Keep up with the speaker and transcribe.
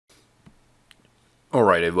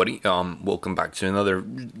Alright everybody, welcome back to another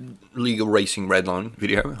Legal Racing Redline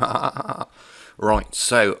video. Right,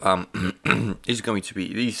 so, this is going to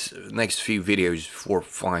be, these next few videos, 4 or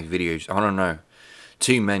 5 videos, I don't know,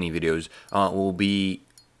 too many videos, will be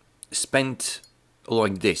spent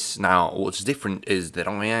like this. Now, what's different is that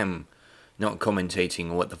I am not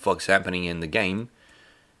commentating on what the fuck's happening in the game.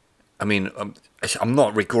 I mean, I'm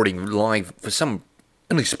not recording live for some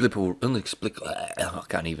inexplicable, I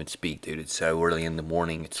can't even speak, dude. It's so early in the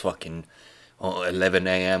morning. It's fucking 11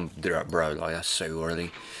 a.m. bro. Like, that's so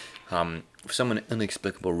early. For some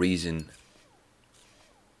inexplicable reason,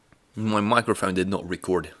 my microphone did not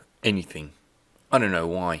record anything. I don't know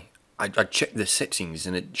why. I checked the settings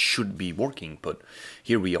and it should be working, but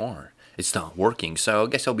here we are. It's not working. So I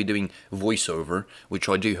guess I'll be doing voiceover, which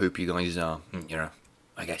I do hope you guys,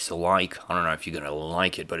 I guess like. I don't know if you're gonna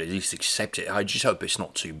like it, but at least accept it. I just hope it's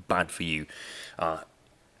not too bad for you.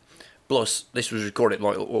 Plus, this was recorded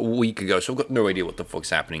like a week ago, so I've got no idea what the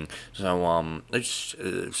fuck's happening. So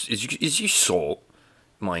as you saw,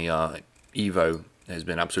 my Evo has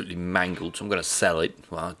been absolutely mangled, so I'm gonna sell it.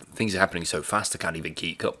 Well, things are happening so fast I can't even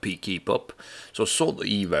keep up. So I sold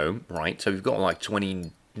the Evo, right? So we've got like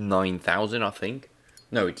 29,000, I think.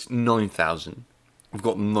 No, it's 9,000. We've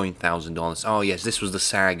got $9,000. Oh yes, this was the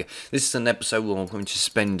SAG. This is an episode where I'm going to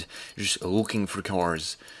spend just looking for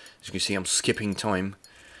cars. As you can see, I'm skipping time.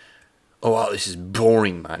 Oh wow, this is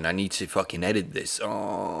boring, man. I need to fucking edit this.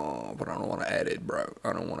 Oh, but I don't want to edit, bro.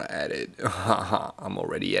 I don't want to edit. I'm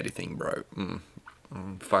already editing, bro.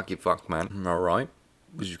 Fuck, man. Alright,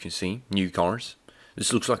 as you can see, new cars.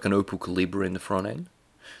 This looks like an Opel Calibra in the front end.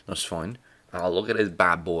 That's fine. Oh, look at this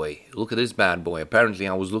bad boy. Look at this bad boy. Apparently,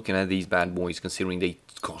 I was looking at these bad boys considering they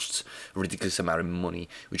cost a ridiculous amount of money,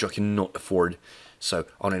 which I cannot afford. So,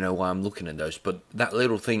 I don't know why I'm looking at those. But that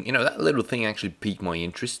little thing, that little thing actually piqued my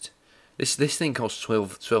interest. This thing costs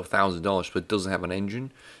 $12,000, but it doesn't have an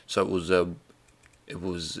engine. So, it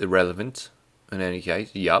was irrelevant. In any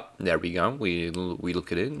case, yup, there we go. We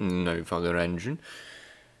look at it. No fucking engine.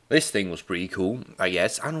 This thing was pretty cool, I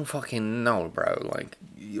guess. I don't fucking know, bro. Like,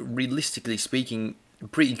 realistically speaking,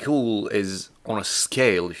 pretty cool is on a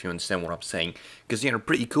scale, if you understand what I'm saying. Because,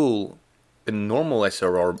 pretty cool, a normal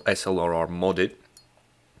SLR modded,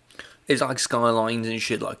 is like skylines and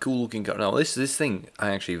shit, like cool looking car. Now, this thing I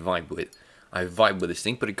actually vibe with. I vibe with this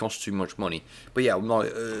thing, but it costs too much money. But yeah,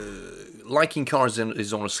 liking cars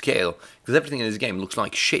is on a scale, because everything in this game looks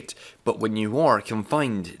like shit. But when you are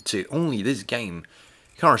confined to only this game,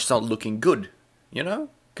 cars start looking good,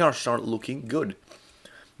 Cars start looking good.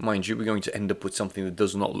 Mind you, we're going to end up with something that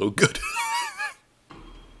does not look good.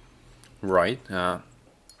 Right,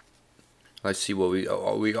 let's see what we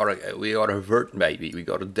got a Vert, baby. We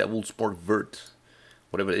got a Devil Sport Vert.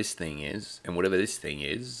 Whatever this thing is, and whatever this thing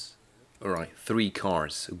is. Alright, 3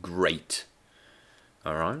 cars. Great.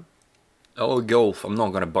 Alright. Oh, a Golf. I'm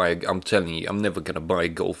not gonna buy I'm telling you, I'm never gonna buy a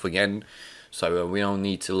Golf again. So we don't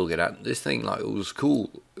need to look at that. This thing, like, it was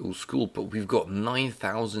cool, but we've got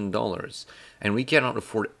 $9,000 and we cannot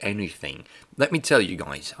afford anything. Let me tell you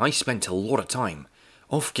guys, I spent a lot of time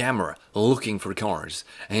off camera looking for cars,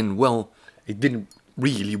 and well, it didn't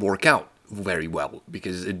really work out very well,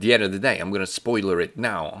 because at the end of the day, I'm gonna spoiler it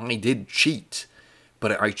now, I did cheat,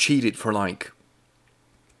 but I cheated for like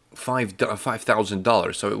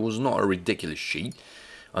 $5,000, so it was not a ridiculous cheat.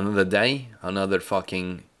 Another day, another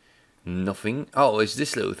fucking nothing. Oh, it's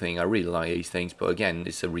this little thing. I really like these things, but again,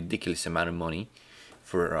 it's a ridiculous amount of money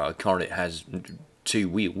for a car that has 2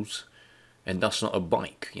 wheels, and that's not a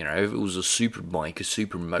bike. If it was a super bike, a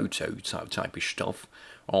super moto type of stuff,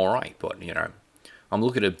 alright, but I'm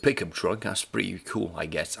looking at a pickup truck. That's pretty cool, I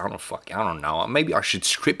guess. I don't know. Maybe I should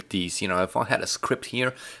script these. If I had a script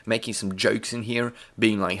here, making some jokes in here,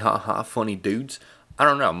 being like, haha, funny dudes. I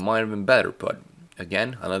don't know. Might have been better, but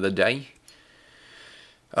again, another day.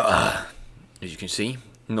 As you can see,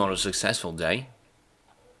 not a successful day.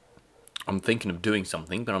 I'm thinking of doing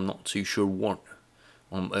something, but I'm not too sure what.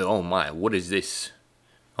 Oh my, what is this?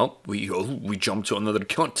 Oh, we jumped to another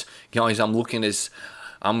cut, guys. I'm looking as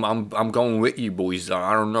I'm going with you, boys.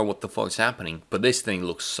 I don't know what the fuck's happening, but this thing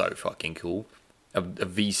looks so fucking cool. A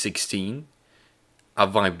V16. I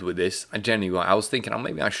vibed with this. I was thinking,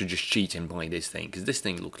 maybe I should just cheat and buy this thing, because this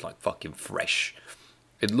thing looked like fucking fresh.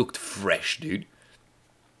 It looked fresh, dude.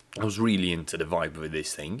 I was really into the vibe with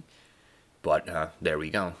this thing, but there we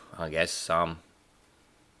go. I guess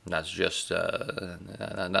that's just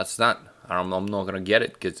that's that. I'm not gonna get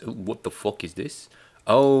it, because what the fuck is this?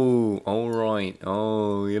 Oh, alright.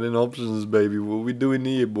 Oh, hidden options, baby. What are we doing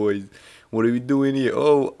here, boys? What are we doing here?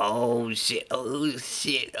 Oh shit, oh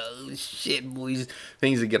shit, oh shit, boys.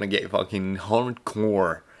 Things are gonna get fucking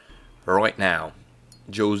hardcore right now.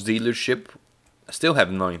 Joe's dealership. I still have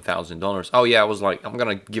 $9,000. Oh yeah, I was like, I'm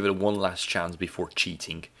gonna give it one last chance before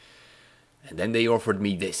cheating. And then they offered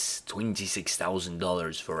me this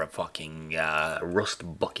 $26,000 for a fucking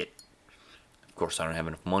rust bucket. Of course, I don't have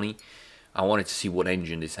enough money. I wanted to see what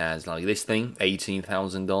engine this has. Like this thing,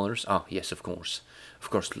 $18,000. Oh yes, of course. Of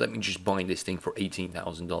course, let me just buy this thing for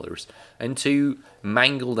 $18,000. And two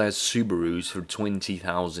mangled as Subarus for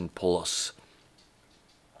 20,000 plus.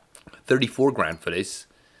 34 grand for this.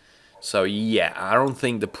 So yeah, I don't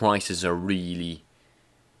think the prices are really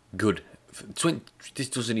good. This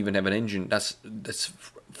doesn't even have an engine. That's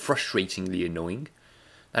frustratingly annoying.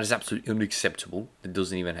 That is absolutely unacceptable. It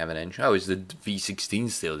doesn't even have an engine. Oh, is the V16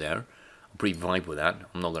 still there? I'm pretty vibe with that.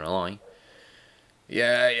 I'm not gonna lie.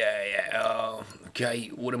 Yeah. Okay,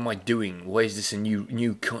 what am I doing? Why is this a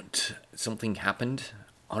new cut? Something happened?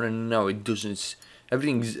 I don't know. It doesn't.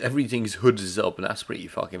 Everything's hood is up, and that's pretty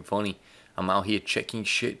fucking funny. I'm out here checking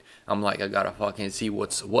shit. I'm like, I gotta fucking see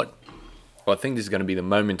what's what. Well, I think this is gonna be the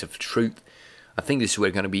moment of truth. I think this is where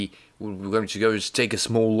we're going to go is take a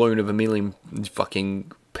small loan of $1 million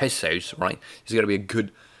fucking pesos, right? It's gonna be a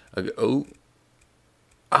good.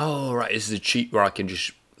 Oh, right. This is a cheat where I can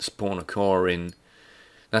just spawn a car in.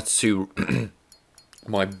 That's too.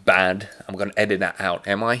 My bad. I'm gonna edit that out.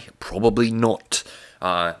 Am I? Probably not.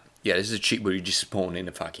 Yeah, this is a cheat where you just spawn in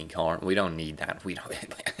a fucking car. We don't need that. We don't.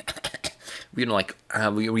 We don't like.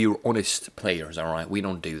 We're honest players, all right. We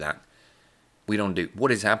don't do that. We don't do.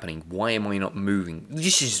 What is happening? Why am I not moving?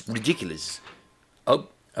 This is ridiculous. Oh,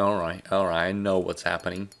 all right. I know what's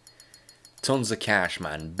happening. Tons of cash,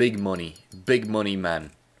 man. Big money,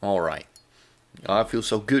 man. All right. I feel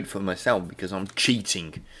so good for myself because I'm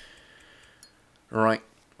cheating. Right.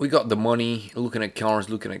 We got the money. Looking at cars.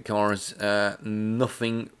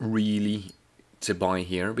 Nothing really to buy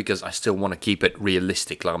here because I still want to keep it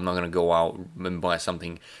realistic. Like I'm not gonna go out and buy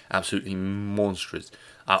something absolutely monstrous.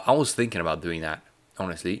 I was thinking about doing that,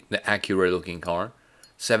 honestly. The Acura looking car,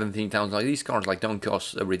 17,000. Like these cars, like don't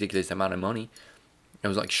cost a ridiculous amount of money. I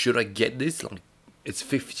was like, should I get this? Like, it's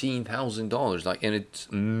 $15,000. Like, and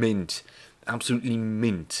it's mint, absolutely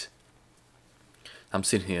mint. I'm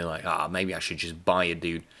sitting here like, maybe I should just buy it,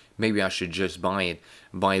 dude. Maybe I should just buy it.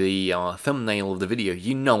 By the thumbnail of the video,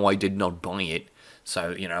 you know I did not buy it.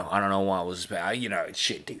 So, you know, I don't know why I was, you know, it's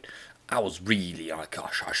shit, dude. I was really like,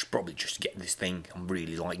 gosh, I should probably just get this thing. I'm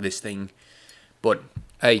really like this thing. But,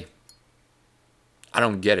 hey, I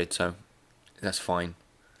don't get it, so that's fine.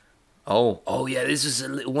 Oh yeah, this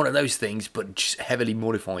is one of those things, but just heavily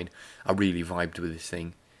modified. I really vibed with this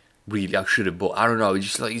thing. Really, I should have bought, I don't know, it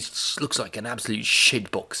just looks like an absolute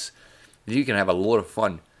shit box. You can have a lot of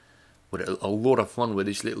fun. With a lot of fun with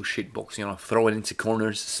this little shit box, you know, throw it into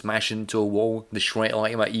corners, smash into a wall, the shred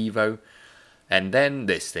like my Evo. And then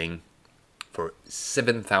this thing for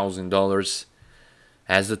 $7,000.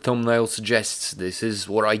 As the thumbnail suggests, this is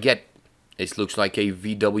what I get. This looks like a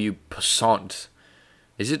VW Passat.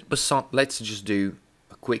 Is it Passat? Let's just do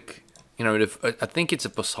a quick, you know, I think it's a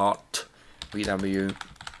Passat VW.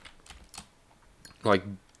 Like,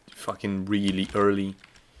 fucking really early.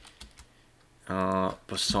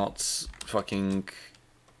 Passat's fucking.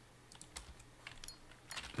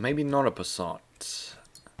 Maybe not a Passat.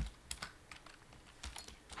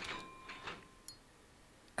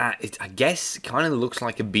 I guess it kind of looks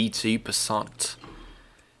like a B2 Passat,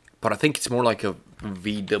 but I think it's more like a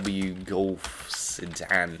VW Golf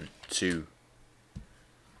sedan too.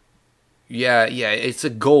 Yeah, it's a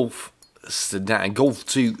Golf sedan, Golf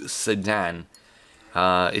 2 sedan.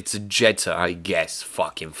 It's a Jetta, I guess.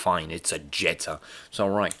 Fucking fine, it's a Jetta. So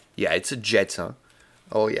right, yeah, it's a Jetta.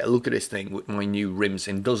 Oh yeah, look at this thing with my new rims,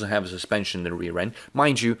 and doesn't have a suspension in the rear end.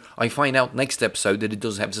 Mind you, I find out next episode that it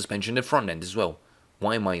does have suspension in the front end as well.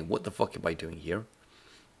 What the fuck am I doing here?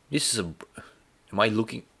 This is am I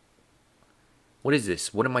looking? What is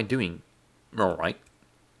this? What am I doing? Alright.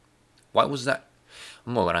 Why was that?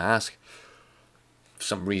 I'm not gonna ask. For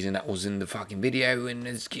some reason that was in the fucking video and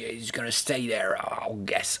it's gonna stay there. I'll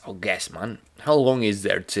guess, man. How long is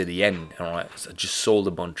there to the end? Alright, so I just sold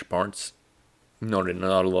a bunch of parts. Not a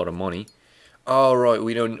lot of money. Alright,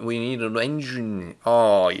 we need an engine.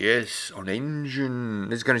 Oh yes, an engine.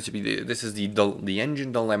 This is going to be this is the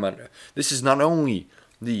engine dilemma. This is not only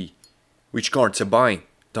the which car to buy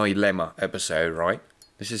dilemma episode, right?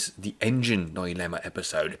 This is the engine dilemma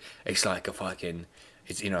episode. It's like a fucking,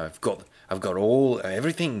 it's, you know, I've got all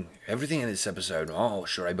everything in this episode. Oh,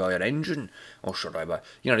 should I buy an engine, or should I buy?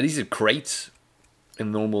 You know, these are crates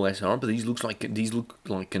in normal SR, but these look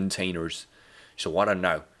like containers. So I don't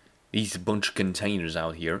know. These a bunch of containers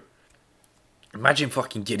out here. Imagine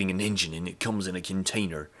fucking getting an engine and it comes in a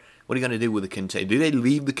container. What are you gonna do with a container? Do they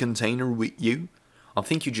leave the container with you? I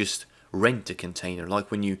think you just rent a container, like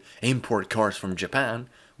when you import cars from Japan,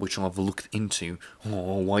 which I've looked into.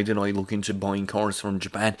 Oh, why did I look into buying cars from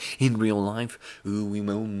Japan in real life? Ooh, we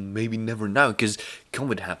will maybe never know, because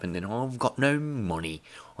COVID happened and I've got no money.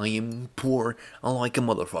 I am poor like a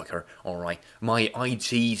motherfucker, alright. My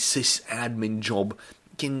IT sysadmin job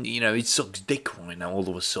it sucks dick right now all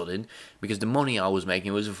of a sudden, because the money I was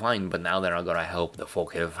making was fine, but now that I gotta help the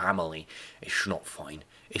fucking family, it's not fine.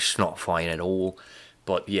 It's not fine at all.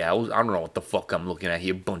 But yeah, I don't know what the fuck I'm looking at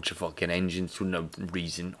here. Bunch of fucking engines for no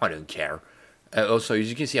reason. I don't care. Also, as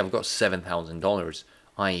you can see, I've got $7,000.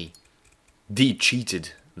 I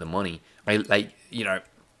cheated the money. I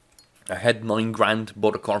had 9 grand,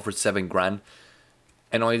 bought a car for 7 grand.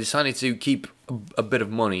 And I decided to keep a bit of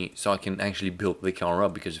money so I can actually build the car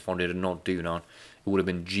up, because if I did not do that, it would have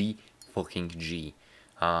been G.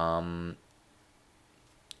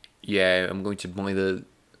 Yeah, I'm going to buy the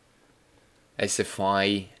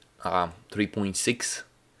SFI 3.6,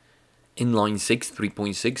 inline 6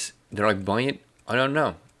 3.6. Did I buy it? I don't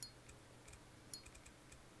know.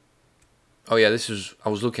 Oh yeah, I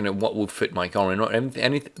was looking at what would fit my car, and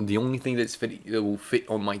anything. The only thing that will fit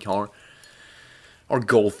on my car or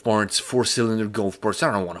golf parts, 4-cylinder golf parts.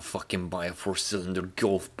 I don't want to fucking buy a 4-cylinder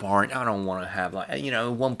golf part. I don't want to have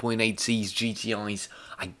 1.8Cs GTIs.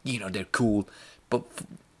 They're cool, but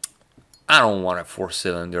I don't want a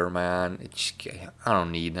 4-cylinder, man. I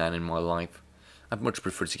don't need that in my life. I'd much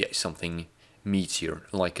prefer to get something meatier,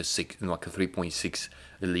 like a 3.6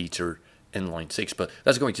 liter inline 6. But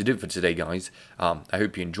that's going to do it for today, guys. I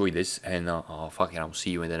hope you enjoyed this, and I'll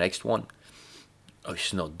see you in the next one. Oh,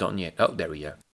 it's not done yet. Oh, there we go.